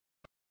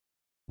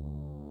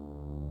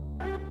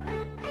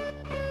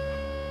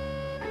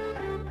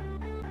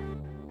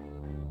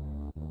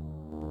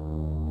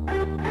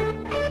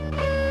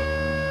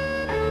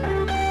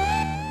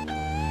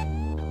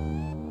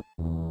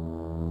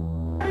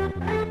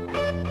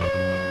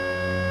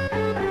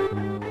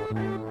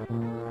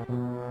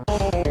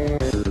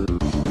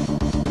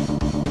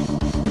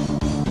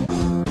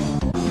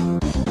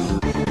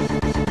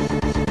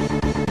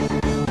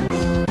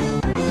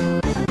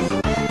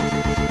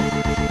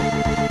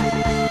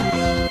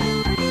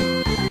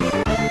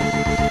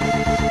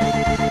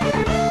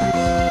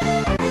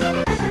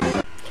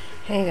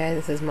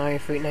This is Mario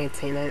Fruit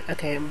 19.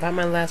 Okay, about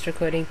my last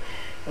recording.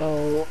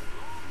 Oh,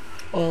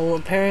 well,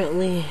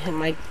 apparently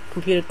my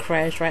computer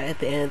crashed right at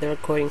the end of the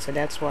recording, so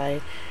that's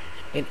why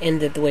it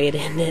ended the way it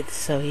ended.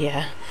 So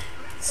yeah,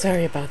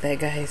 sorry about that,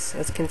 guys.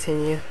 Let's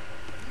continue.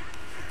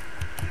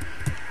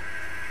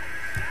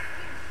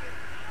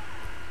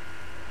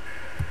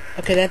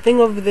 Okay, that thing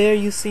over there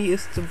you see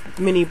is the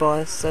mini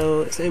boss.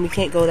 So we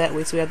can't go that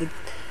way. So we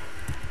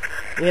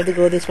have to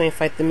go this way and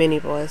fight the mini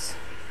boss.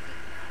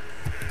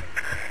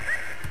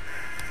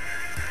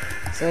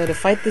 So to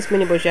fight this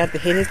mini boss, you have to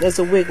hit his. There's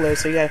a wiggler,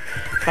 so you gotta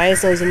fire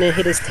his nose and then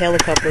hit his tail a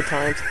couple of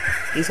times.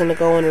 He's gonna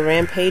go on a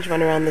rampage,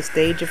 run around the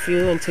stage a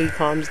few until he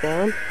calms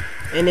down,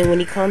 and then when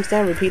he calms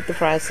down, repeat the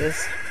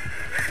process.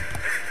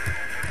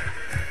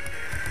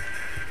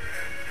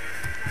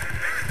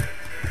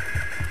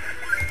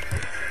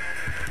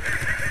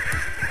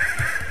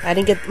 I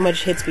didn't get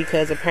much hits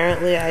because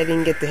apparently I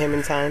didn't get to him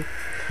in time.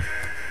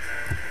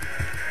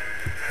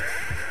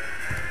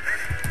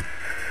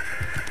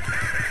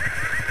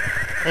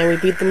 And we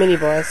beat the mini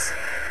boss,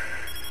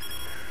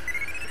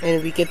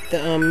 and we get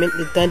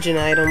the dungeon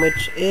item,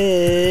 which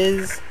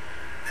is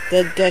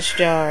the gush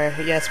jar.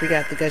 Yes, we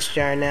got the gush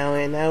jar now,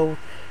 and now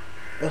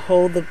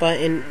hold the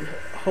button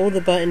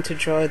to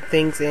draw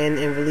things in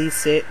and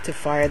release it to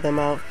fire them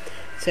out.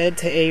 Set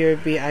to A or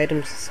B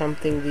items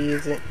something to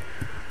use it.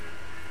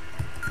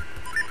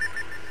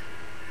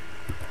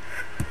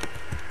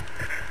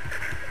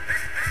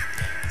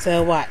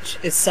 So watch,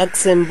 it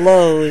sucks and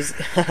blows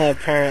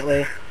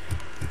apparently.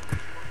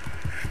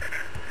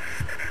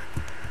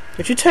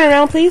 Would you turn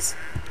around, please?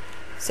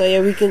 So yeah,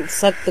 we can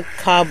suck the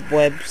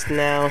cobwebs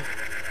now.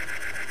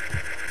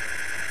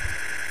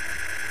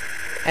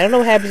 I don't know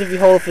what happens if you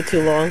hold it for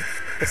too long.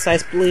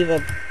 Besides, believe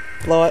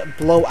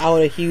blow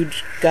out a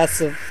huge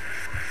gust of.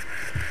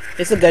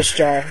 It's a gush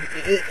jar.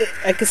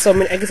 I could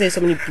say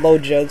so many blow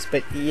jokes,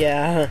 but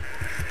yeah.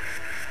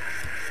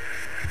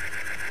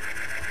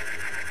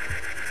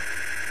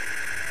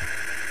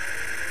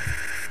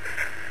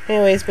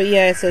 Anyways, but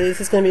yeah, so this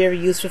is gonna be very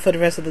useful for the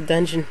rest of the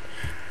dungeon.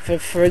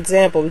 For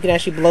example, we can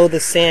actually blow the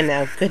sand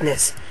now.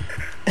 Goodness.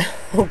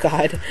 Oh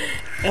god.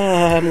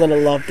 I'm gonna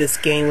love this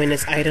game when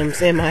it's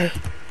items, am I?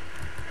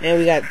 And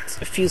we got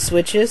a few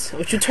switches.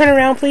 Would you turn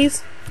around,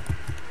 please?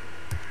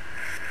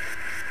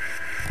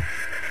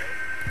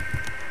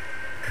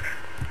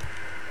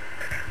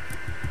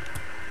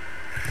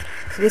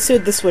 So let's see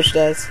what this switch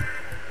does.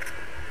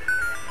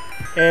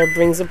 It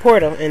brings a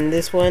portal, and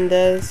this one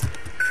does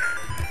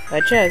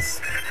a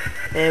chest.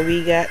 And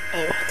we got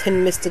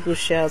 10 mystical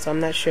shells. I'm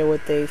not sure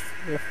what they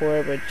were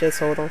for, but just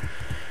hold on.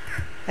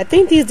 I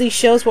think these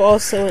shells were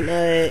also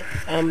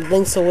in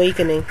Link's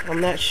Awakening. I'm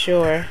not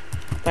sure,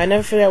 but I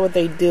never figured out what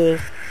they do.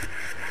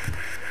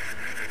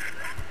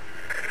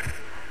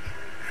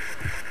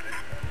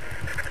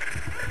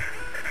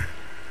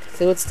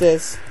 So what's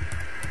this?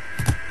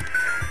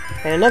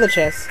 And another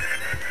chest.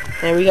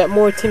 And we got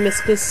more 10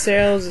 mystical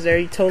shells.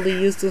 They're totally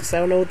useless. I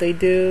don't know what they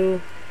do.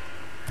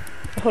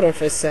 Hold on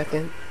for a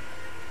second.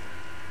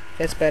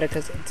 That's better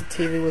because the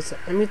TV was.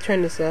 Let me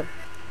turn this up.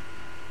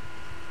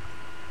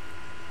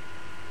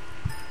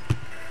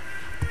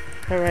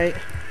 Alright.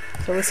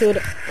 So let's see what.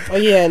 Oh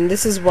yeah, and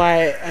this is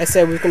why I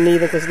said we can need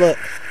them, because look.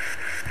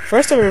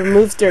 First of all, it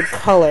removes their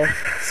color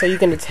so you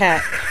can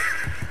attack.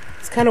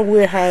 It's kind of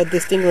weird how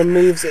this thing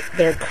removes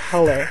their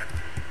color.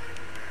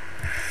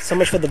 So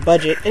much for the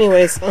budget.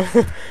 Anyways,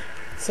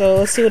 so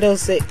let's see what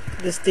else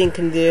this thing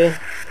can do.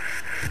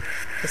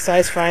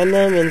 Besides find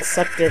them and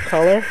suck their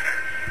color.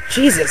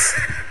 Jesus!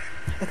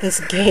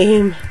 This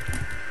game.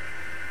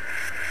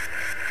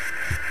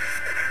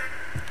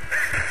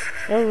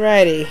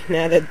 Alrighty,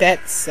 now that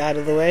that's out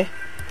of the way.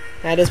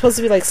 Now there's supposed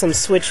to be like some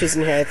switches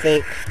in here, I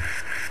think.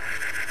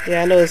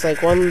 Yeah, I know there's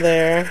like one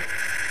there.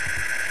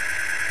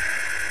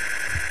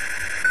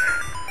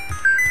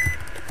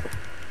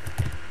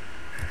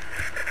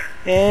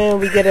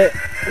 And we get it.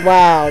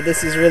 Wow,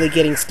 this is really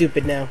getting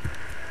stupid now.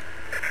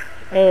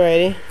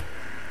 Alrighty.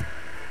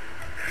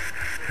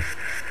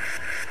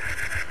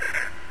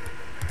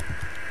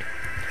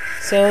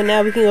 So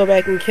now we can go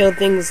back and kill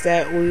things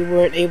that we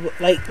weren't able.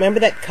 Like, remember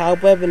that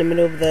cobweb in the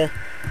middle of the.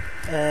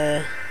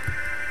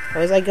 What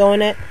was I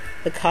going at?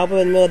 The cobweb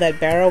in the middle of that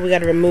barrel. We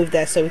gotta remove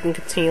that so we can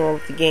continue on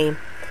with the game.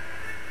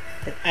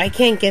 And I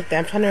can't get that.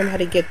 I'm trying to remember how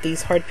to get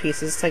these heart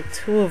pieces. It's like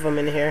 2 of them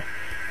in here.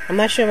 I'm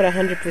not sure about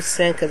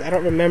 100% because I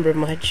don't remember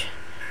much.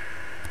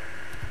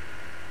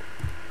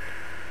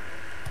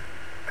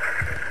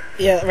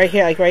 Yeah, right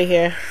here, like right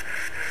here.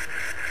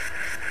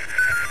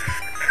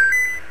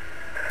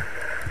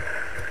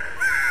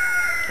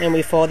 And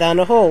we fall down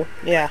the hole.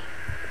 Yeah.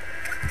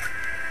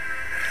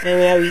 And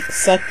now we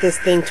suck this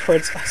thing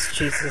towards us.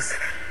 Jesus.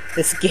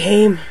 This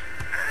game.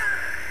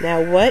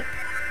 Now what?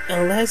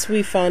 Unless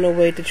we found a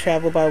way to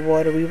travel by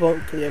water, we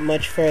won't get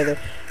much further.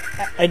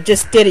 I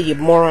just did it, you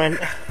moron.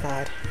 Oh,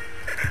 God.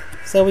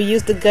 So we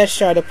use the gush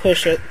jar to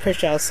push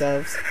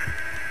ourselves.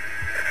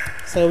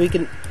 So we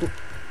can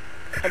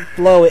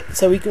blow it.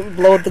 So we can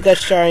blow the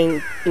gush jar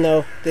and, you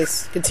know,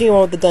 just continue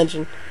on with the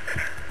dungeon.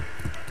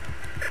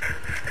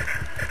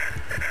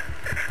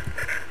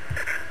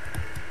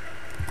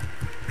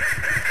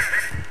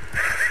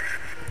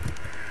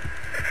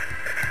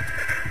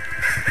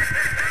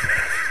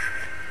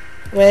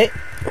 Wait.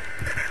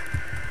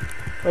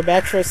 We're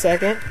back for a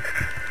second.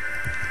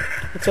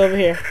 What's over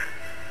here?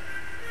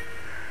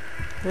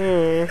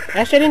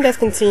 Actually, I think that's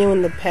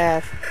continuing the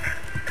path.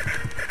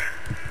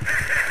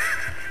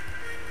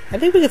 I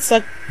think we could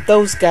suck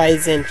those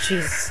guys in.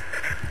 Jeez.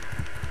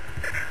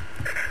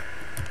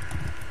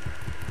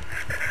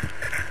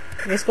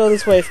 Let's go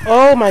this way.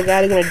 Oh my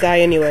god, I'm gonna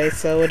die anyway,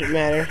 so it wouldn't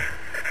matter.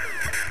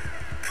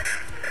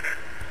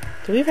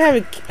 Do we even have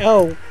a...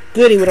 Oh,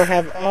 goody, we don't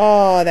have...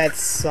 Oh, that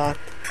sucked.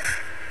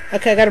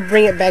 Okay, I gotta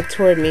bring it back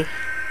toward me.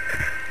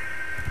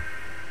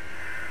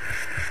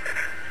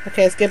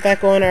 Okay, let's get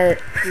back on our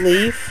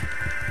leaf.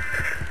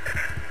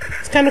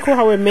 It's kind of cool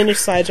how we're Minish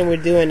sides and we're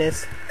doing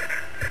this.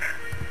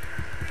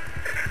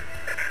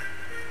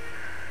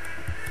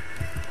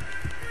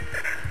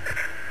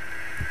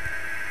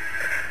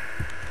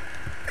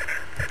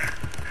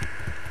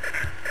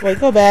 Wait,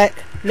 go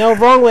back. No,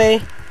 wrong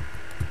way.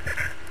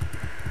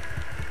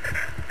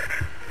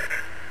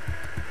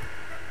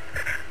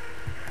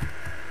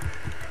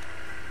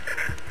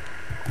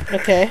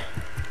 Okay.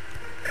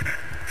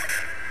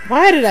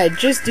 Why did I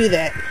just do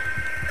that?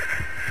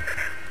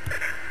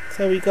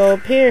 So we go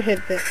up here,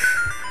 hit the...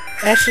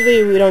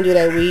 Actually, we don't do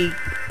that. We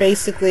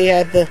basically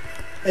have the...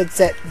 It's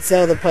that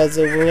Zelda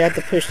puzzle where we have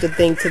to push the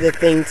thing to the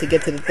thing to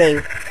get to the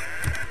thing.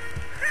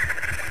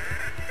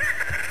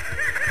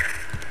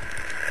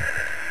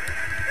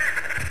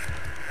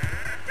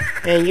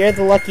 And you're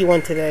the lucky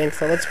one today, and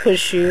so let's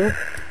push you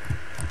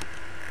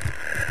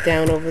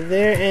down over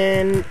there,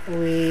 and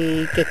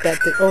we get that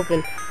to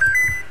open.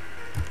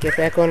 Get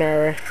back on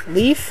our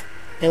leaf,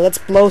 and let's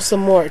blow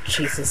some more.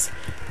 Jesus.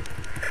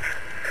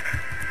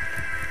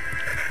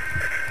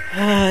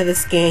 Ah,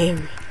 this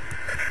game.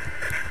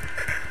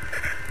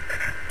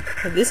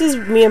 This is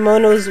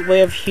Miyamoto's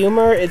way of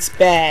humor. It's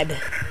bad.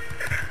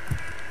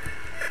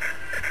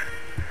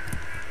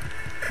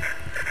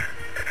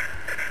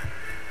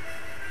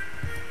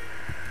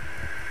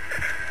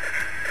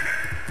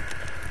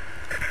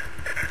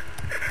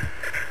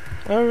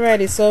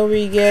 Alrighty, so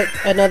we get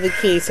another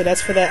key, so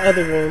that's for that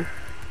other room.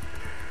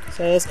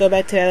 So let's go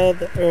back to that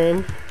other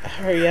room.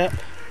 Hurry up.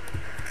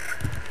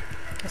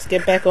 Let's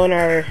get back on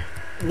our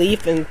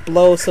leaf and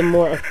blow some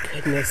more. Oh,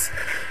 goodness.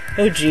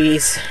 Oh,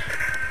 jeez.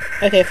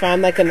 Okay, fine,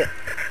 I'm not gonna...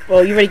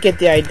 Well, you already get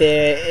the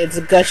idea. It's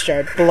a gust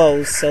jar. It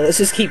blows, so let's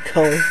just keep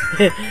going.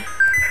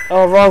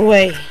 Oh, wrong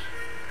way.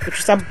 Would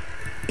you stop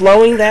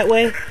blowing that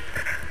way?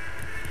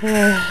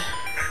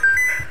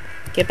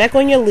 Get back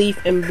on your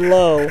leaf and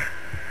blow.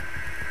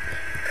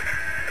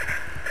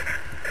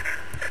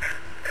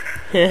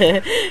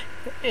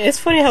 It's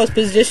funny how it's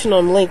positioned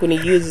on Link when he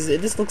uses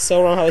it. This looks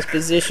so wrong how it's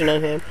positioned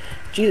on him.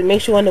 Gee, it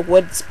makes you wonder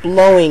what's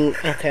blowing.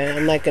 Okay,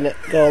 I'm not gonna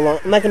go along.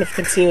 I'm not gonna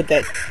continue with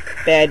that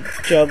bad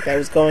joke that I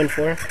was going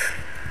for.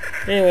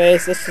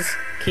 Anyways, let's just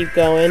keep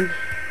going.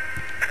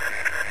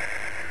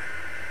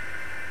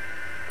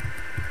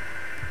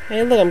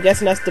 Hey, look, I'm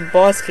guessing that's the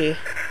boss key.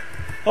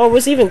 Oh,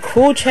 what's even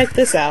cool? Check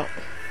this out.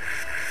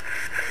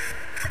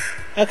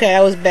 Okay,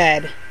 that was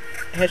bad.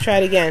 Let's try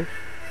it again.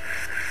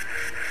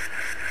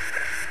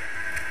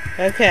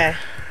 Okay.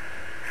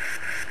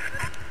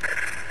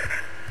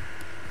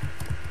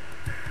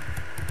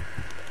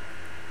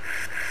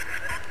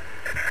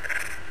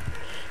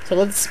 So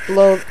let's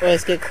blow.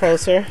 Let's get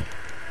closer.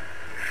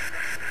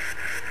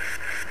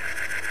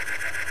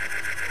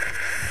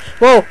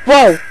 Whoa,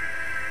 whoa!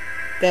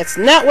 That's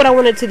not what I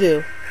wanted to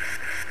do.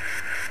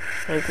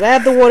 I'm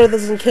glad the water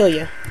doesn't kill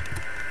you.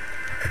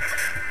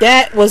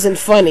 That wasn't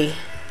funny.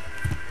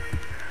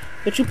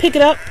 Would you pick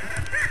it up?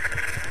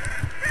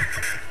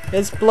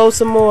 Let's blow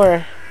some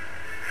more.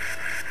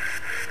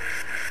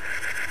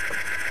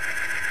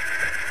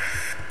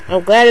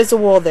 I'm glad there's a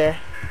wall there.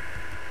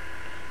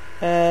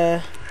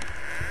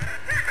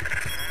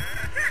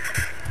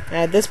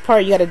 This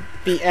part you gotta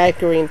be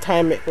accurate and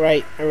time it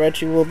right, or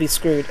else you will be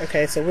screwed.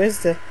 Okay, so where's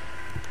the...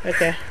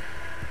 Okay.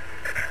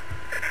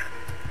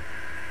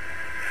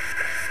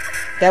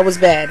 That was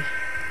bad.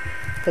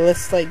 So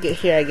let's, like, get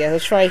here, I guess.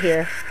 Let's try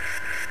here.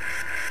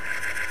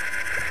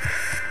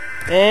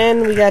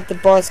 And we got the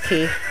boss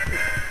key.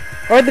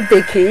 Or the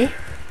big key.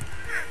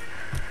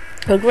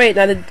 Oh great,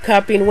 now they're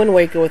copying Wind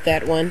Waker with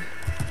that one.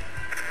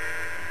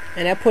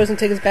 And that person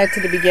takes us back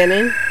to the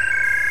beginning.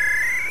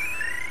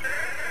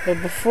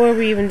 But before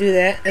we even do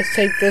that, let's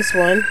take this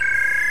one.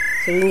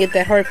 So we can get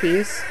that heart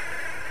piece.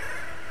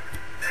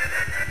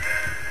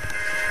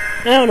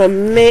 I don't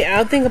know,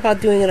 I'll think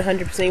about doing it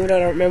 100% even though I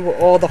don't remember what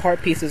all the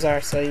heart pieces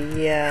are, so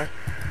yeah.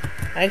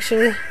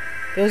 Actually,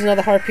 there was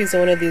another heart piece in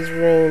one of these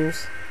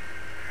rooms.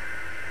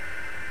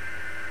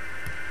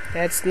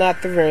 That's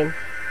not the room.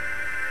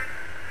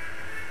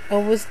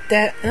 Oh, was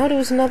that... No, there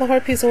was another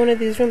heart piece in one of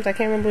these rooms. I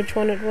can't remember which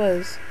one it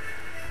was.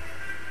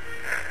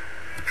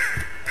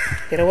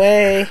 Get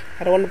away.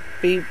 I don't want to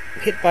be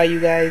hit by you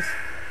guys.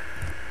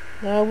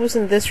 No, it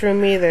wasn't this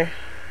room either.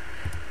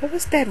 What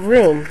was that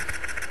room?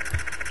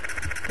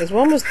 Because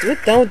we're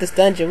done with this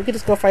dungeon. We could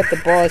just go fight the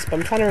boss, but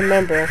I'm trying to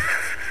remember.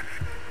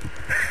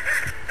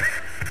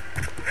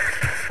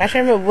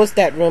 Actually, I remember what's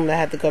that room that I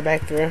had to go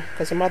back through,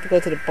 because I'm about to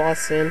go to the boss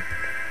soon.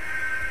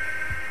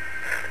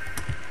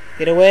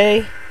 Get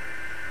away.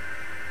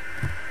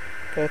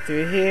 Go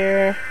through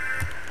here.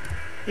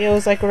 Yeah, it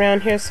was like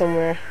around here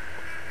somewhere.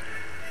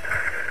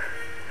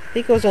 I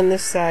think it was on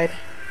this side.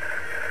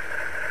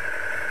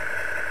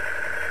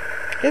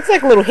 It's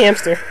like a little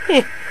hamster.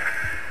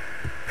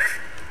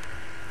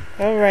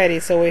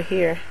 Alrighty, so we're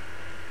here.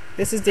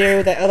 This is the area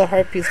where that other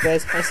heart piece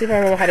was. I'll see if I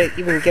remember how to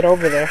even get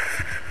over there.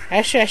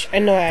 Actually, I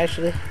know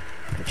actually.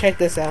 Check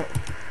this out.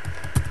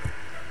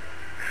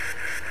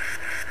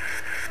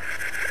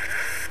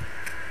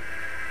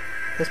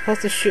 They're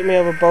supposed to shoot me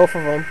over both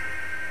of them.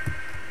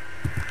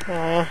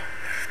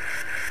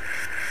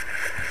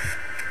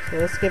 So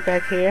let's get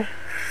back here.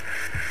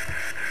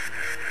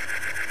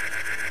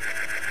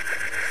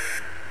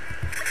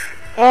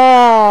 Oh,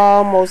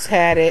 almost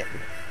had it.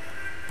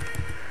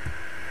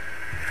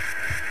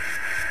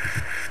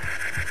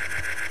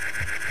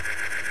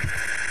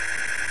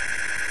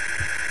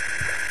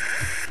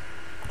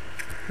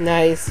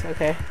 Nice,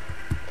 okay.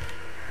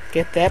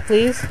 Get that,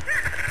 please.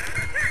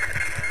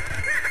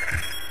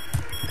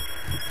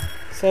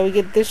 So we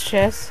get this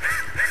chest.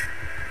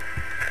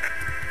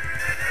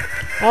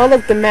 Oh,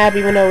 look, the map,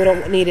 even though we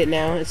don't need it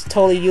now. It's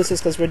totally useless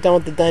because we're done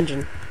with the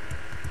dungeon.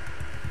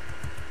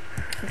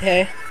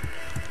 Okay.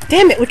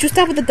 Damn it, would you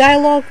stop with the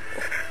dialogue?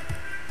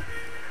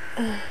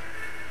 How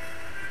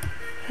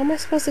am I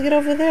supposed to get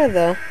over there,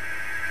 though?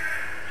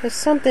 There's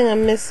something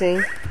I'm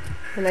missing.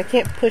 And I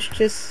can't push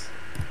just...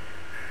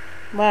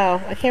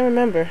 Wow, I can't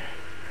remember.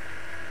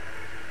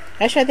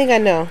 Actually, I think I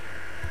know.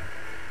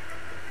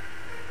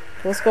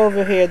 Let's go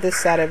over here, this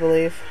side, I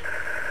believe.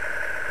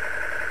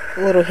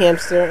 Little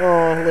hamster.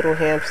 Oh, little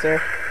hamster.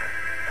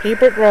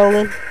 Keep it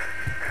rolling.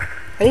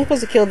 I think I'm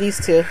supposed to kill these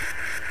two.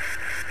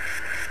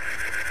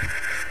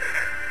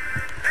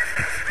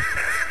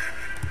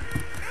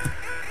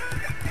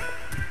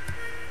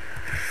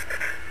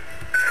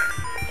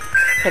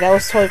 Okay, that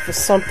was totally for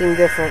something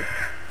different.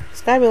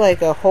 It's gotta be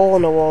like a hole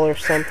in the wall or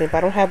something, but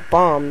I don't have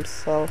bombs,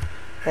 so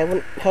that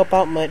wouldn't help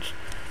out much.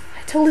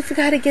 I totally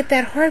forgot to get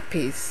that heart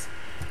piece.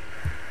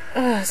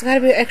 It's gotta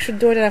be an extra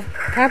door that I've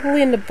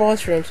probably in the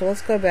boss room, so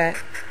let's go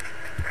back.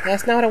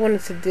 That's not what I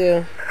wanted to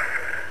do.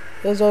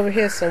 It was over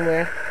here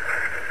somewhere.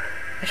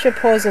 I should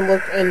pause and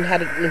look and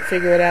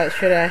figure it out,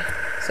 should I?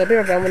 So I'll be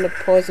right back. I'm gonna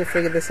pause and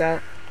figure this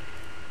out.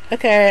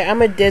 Okay,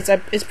 I'm a ditz.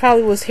 It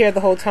probably was here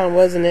the whole time,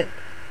 wasn't it?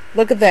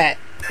 Look at that.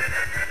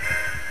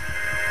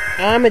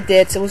 I'm a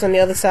ditz. It was on the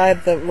other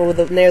side of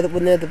near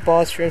the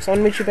boss room. So I'm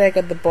gonna meet you back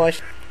at the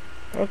boss.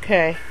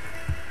 Okay.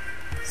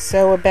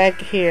 So we're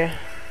back here.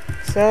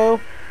 So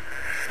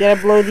gotta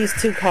blow these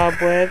two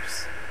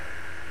cobwebs.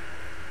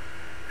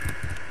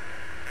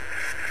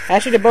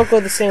 Actually, they both go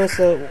the same,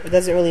 so it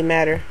doesn't really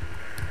matter.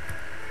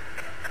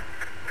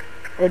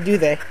 Or do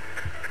they?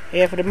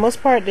 Yeah, for the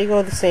most part, they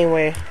go the same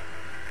way.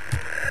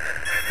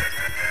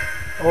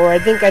 Or I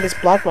think I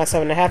just blocked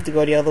myself and I have to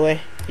go the other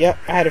way. Yep,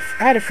 I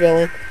had a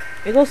feeling.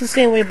 It goes the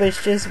same way, but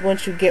it's just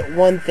once you get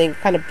one thing, it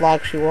kind of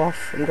blocks you off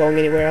from going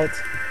anywhere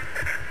else.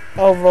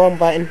 Oh, wrong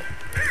button.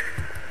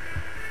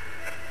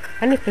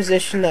 I need to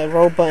position the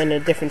roll button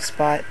in a different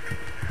spot.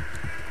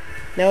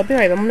 Now, I'll be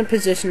right back. I'm going to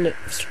position the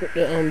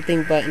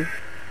thing button.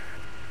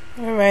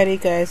 Alrighty,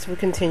 guys, we're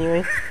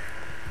continuing.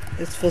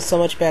 This feels so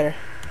much better.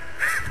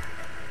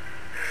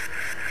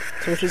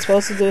 So what you're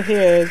supposed to do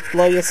here is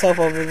blow yourself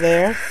over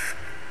there.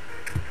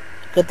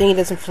 Good thing it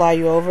doesn't fly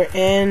you over.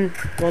 And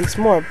once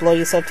more, blow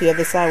yourself to the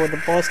other side where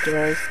the boss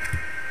door is.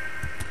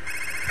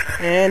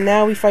 And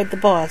now we fight the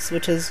boss,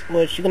 which you're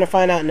going to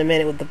find out in a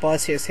minute what the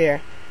boss here is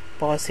here.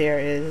 Boss here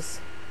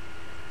is...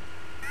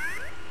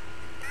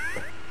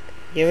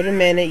 Give it a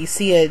minute. You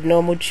see a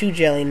normal Chu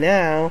Jelly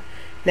now.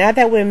 Now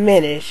that we're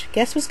Minish,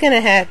 guess what's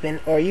gonna happen?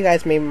 Or you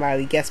guys may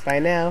probably guess by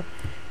now.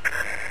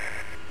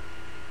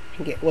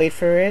 Wait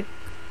for it.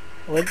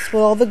 What's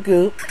with all the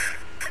goop?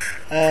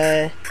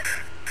 Okay.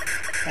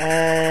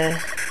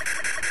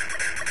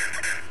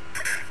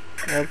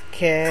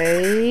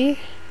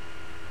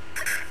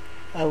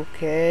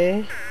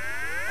 Okay.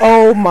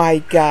 Oh my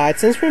god.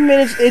 Since we're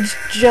Minish, it's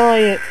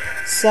giant.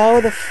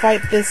 So to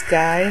fight this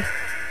guy,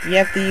 you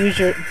have to use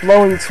your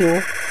blowing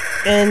tool.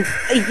 And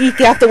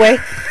get out the way.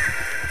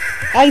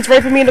 Ah, he's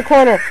raping me in the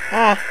corner.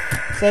 Ah,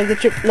 so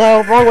get your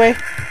wrong way.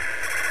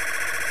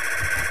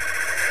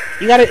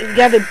 You gotta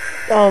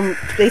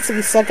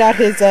basically suck out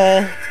his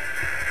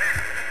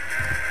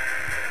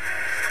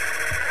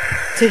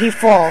till he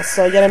falls.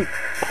 So you gotta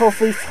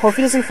hopefully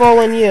he doesn't fall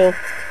on you.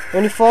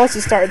 When he falls, you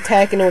start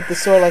attacking him with the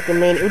sword like a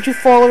man. Would you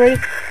fall already?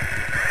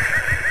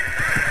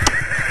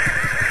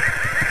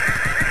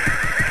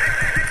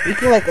 You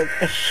get like a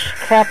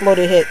crap load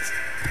of hits,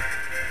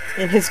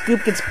 and his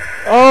goop gets.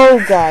 Oh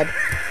god.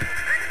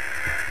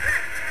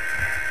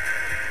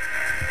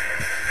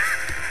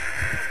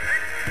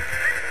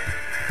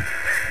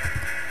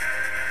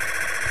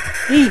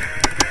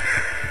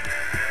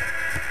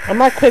 I'm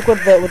not quick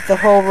with the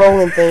whole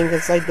rolling thing.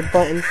 It's like the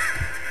buttons.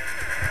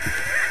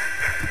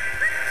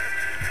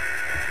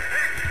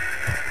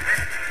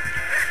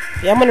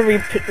 Yeah, I'm gonna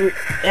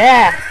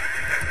yeah!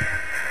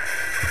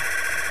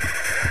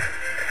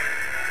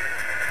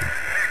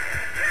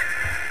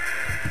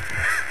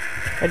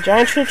 A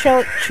giant Chu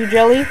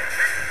Jelly?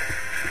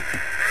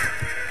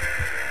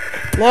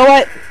 You know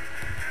what?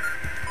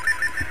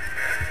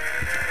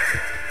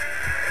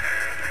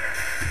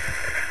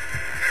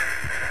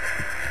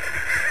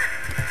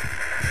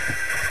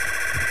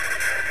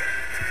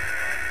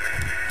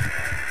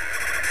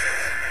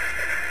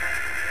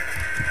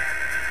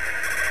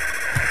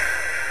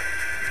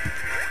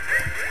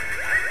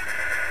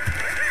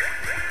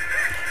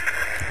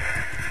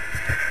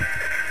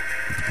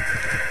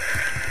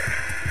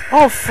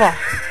 Oh fuck.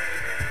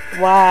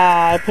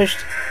 Wow, I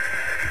pushed.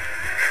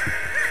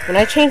 When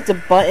I change the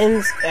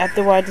buttons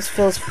afterward, this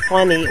feels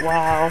funny.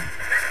 Wow.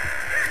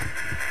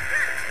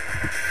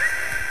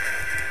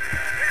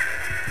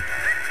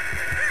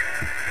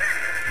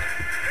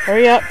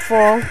 Hurry up,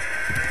 fall.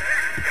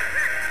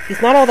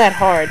 He's not all that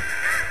hard.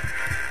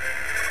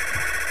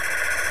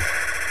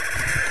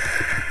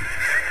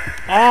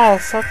 Ah,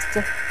 sucks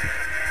to.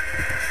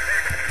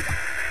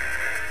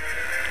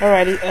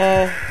 Alrighty,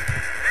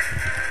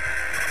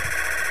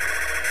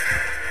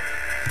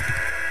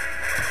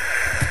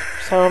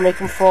 so I'll make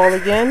him fall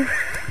again.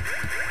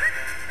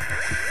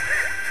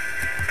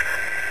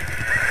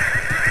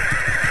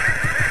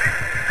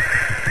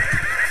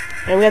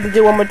 And we have to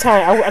do it one more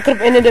time. I could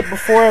have ended it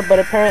before, but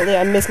apparently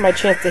I missed my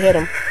chance to hit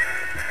him.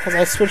 Because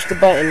I switched the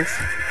buttons.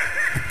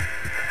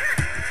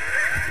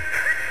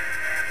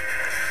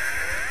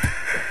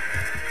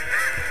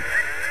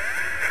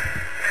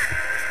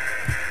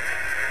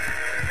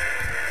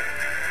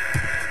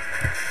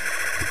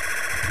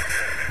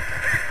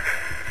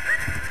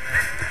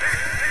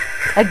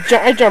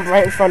 I jumped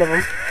right in front of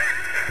him.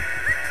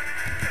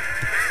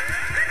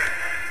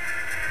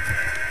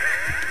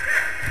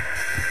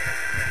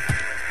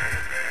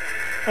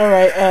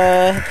 Alright,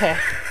 okay.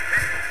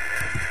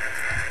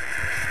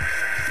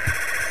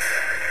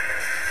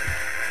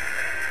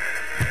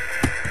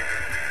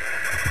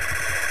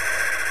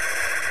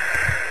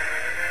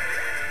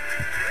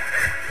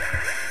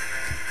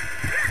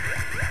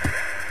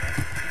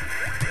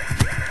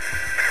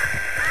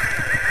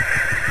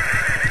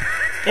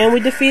 And we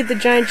defeat the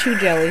giant Chu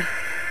Jelly.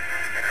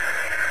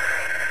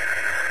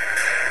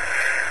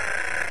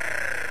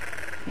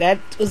 That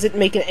was it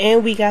making,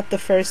 and we got the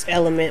first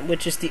element,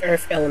 which is the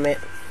earth element.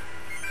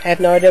 I have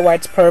no idea why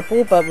it's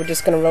purple, but we're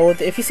just gonna roll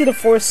with it. If you see the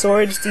 4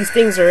 swords, these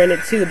things are in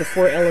it too, the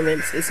 4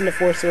 elements. It's in the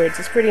 4 swords.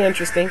 It's pretty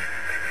interesting.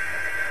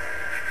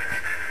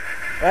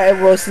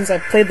 Well, since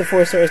I've played the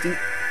 4 swords, it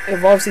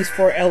involves these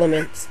 4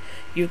 elements.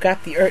 You've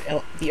got the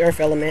earth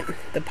element.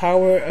 The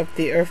power of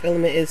the earth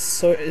element is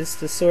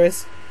the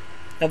source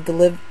of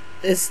the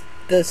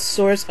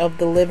source of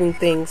the living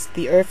things.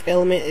 The earth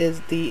element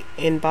is the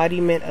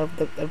embodiment of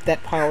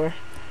that power.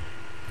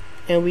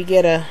 And we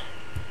get a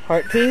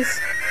heart piece,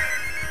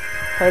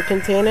 heart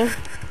container,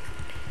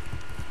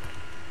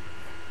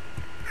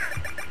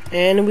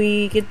 and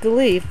we get the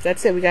leaf.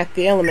 That's it. We got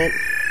the element.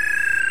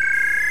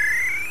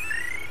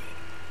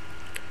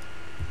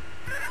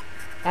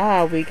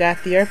 Ah, we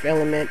got the earth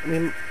element.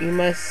 We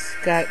must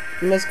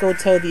go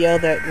tell the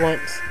elder at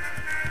once.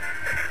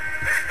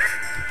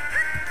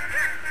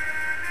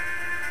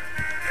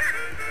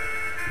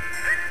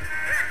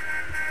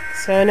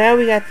 So now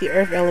we got the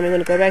earth element. We're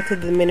gonna go back to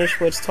the Minish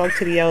Woods, talk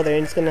to the elder,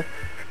 and it's gonna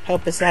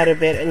help us out a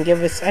bit and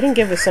give us. I didn't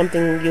give us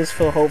something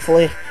useful,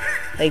 hopefully,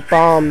 like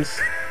bombs.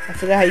 I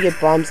forgot how you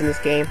get bombs in this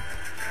game.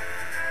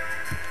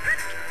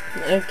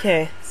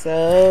 Okay,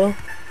 so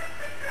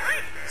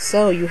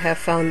you have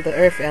found the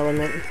earth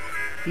element.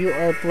 You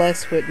are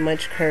blessed with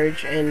much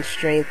courage and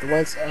strength.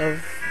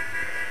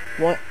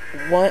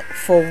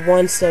 For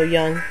one so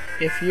young.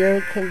 If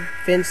your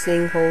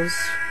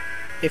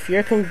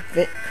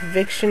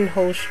conviction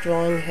holds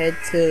strong, head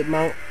to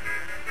Mount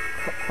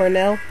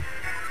Cornell.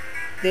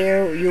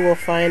 There you will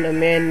find a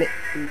man.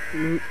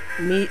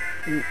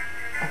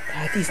 Oh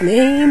God, these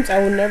names I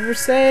will never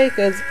say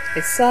because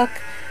they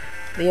suck.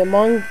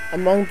 Among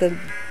the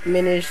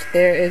Minish,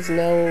 there is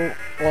no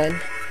one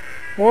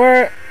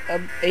more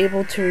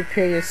able to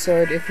repair your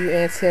sword. If you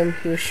ask him,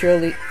 he will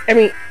surely.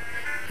 We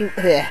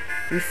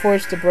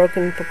forged the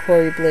broken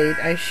Pokori blade.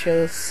 I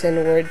shall send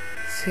word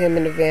to him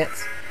in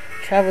advance.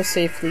 Travel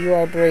safely. You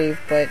are brave,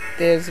 but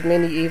there's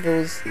many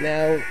evils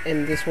now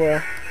in this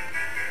world.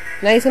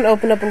 Now he's gonna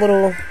open up a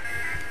little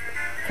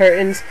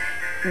curtains,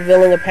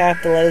 revealing a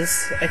path to let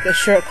us, like a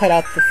shortcut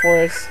out the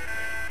forest.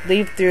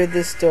 Leave through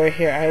this door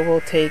here. I will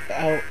take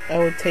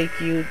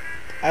you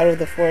out of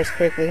the forest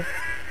quickly.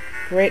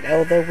 Great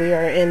Elder, we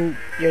are in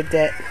your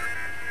debt.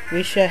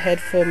 We shall head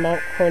for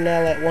Mount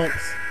Cornell at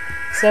once.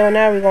 So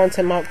now we're going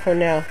to Mount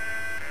Cornell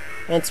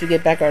once we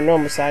get back our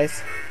normal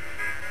size.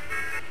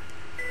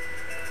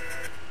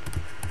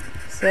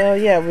 So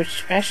yeah,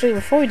 which actually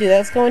before we do that,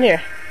 let's go in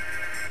here.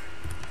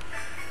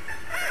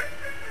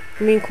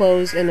 Green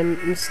clothes and a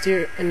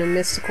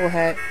mystical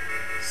hat,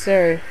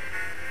 sir.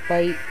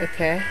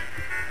 Okay.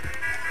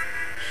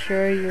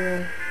 Sure,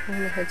 you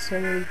had so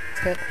many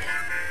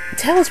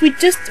Tell us, we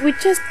just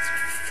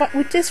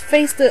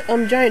faced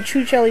the giant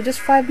Chu Jelly just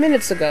 5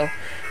 minutes ago.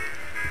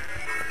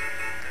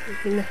 We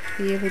can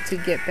be able to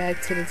get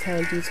back to the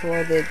town due to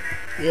all the...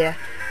 Yeah,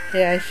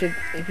 I should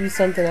do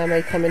something that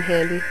might come in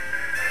handy.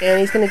 And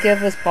he's gonna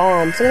give us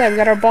bombs. Look at that, we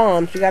got our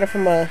bombs. We got it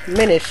from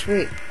Minish.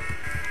 Sweet.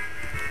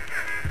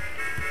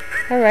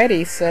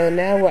 Alrighty, so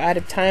now we're out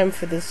of time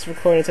for this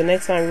recording. So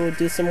next time we'll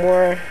do some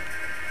more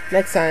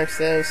next time.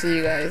 So see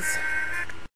you guys.